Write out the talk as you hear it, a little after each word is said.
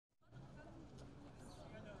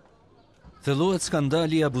Thellohet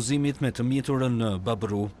skandali I abuzimit me të miturën në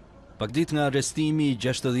Babrru. Pak ditë nga arrestimi I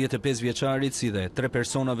 65 vjeçarit si dhe 3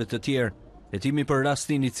 personave të tjerë, hetimi për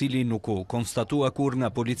rastin I cili nuk u konstatua kurrë nga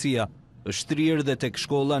policia, është shtrirë dhe tek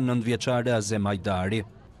shkolla 9 vjeçare Azem Hajdari.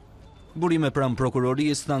 Burime pranë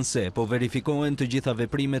Prokurorisë thanë se po verifikohen të gjitha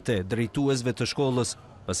veprimet e drejtuesve të shkollës,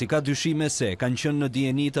 pasi ka dyshime se kanë qenë në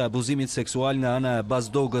dijeni të abuzimit seksual nga ana e Abaz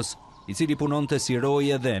Dogës, I cili punonte si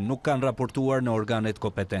roje dhe nuk kanë raportuar në organet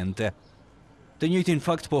kompetente. Të njëjtin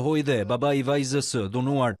fakt pohoi dhe baba I vajzës së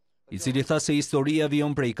dhunuar, I cili tha se historia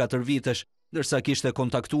vijon prej 4 vitesh, ndërsa kishte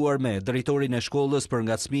kontaktuar me drejtorin e shkollës për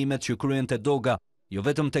ngacmimet që kryente Doga, jo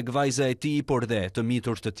vetëm tek vajza e tij, por dhe të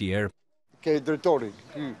mitur të tjerë. Ke drejtori,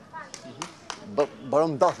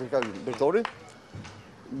 baron dashur ka drejtori,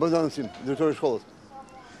 bën anësim, drejtori I shkollës.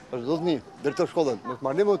 Është zotni, drejtori I shkollës, mos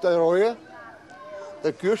marrim të roje,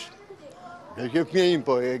 të kysh. E ke fëmijën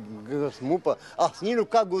po, e gësmu po. Asnjë nuk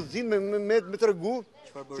ka guzim me tregu.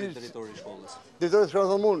 Çfarë bëri drejtori I shkollës? Drejtori I shkollës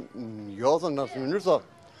thonë, jo, në asnjë mënyrë sa.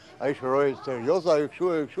 Ai shëroi serioz, ai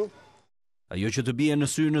kështu. Ajo që të bie në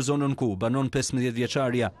sy në zonën ku banon 15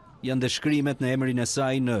 vjeçaria, janë deshkrimet në emrin e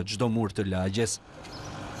saj në çdo mur të lagjes.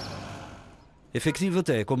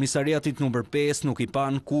 Efektivët e komisariatit numër 5 nuk I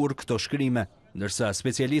pan kurrë këto shkrime, ndërsa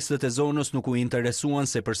specialistët e zonës nuk u interesuan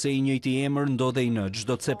se përse I njëjti emër ndodhej në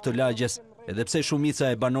çdo cep të lagjes, edhe pse shumica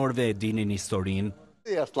e banorëve e dinin historinë.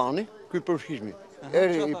 Aslani, ky përfshimi.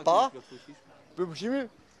 Eri I pa, përfshimi,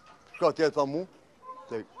 shka tjetë pa mu,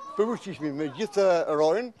 përfshimi me gjithë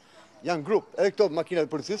rojën, janë grup, edhe këto makinat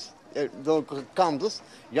e policisë, do kamdës,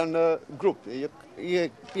 janë grup, I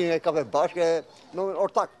pinë e kafe bashkë, në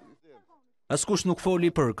ortak. Askush nuk foli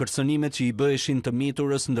për kërcënimet që I bëheshin të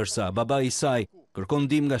miturës, ndërsa baba I saj kërkon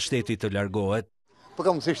ndihmë nga shteti të largohet. Po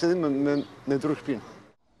kam si shtetin me ndru shpinë.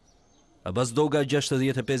 Abaz Doga,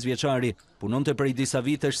 65 vjeçari, punonte prej disa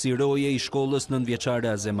vitesh si roje I shkollës 9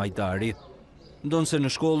 vjeçare Azem Hajdari. Ndonse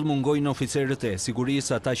në shkollë mungojnë oficerët e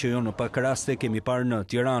sigurisë, ata që jo në pak raste kemi parë në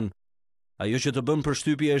Tiranë. Ajo që të bën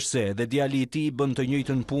përshtypje është se edhe djali I tij bën të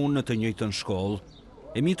njëjtën punë në të njëjtën shkollë.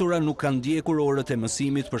 E mitura nuk kanë ndjekur orët e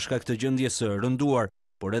mësimit për shkak të gjendjes së rënduar,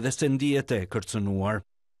 por edhe se ndihet e kërcënuar.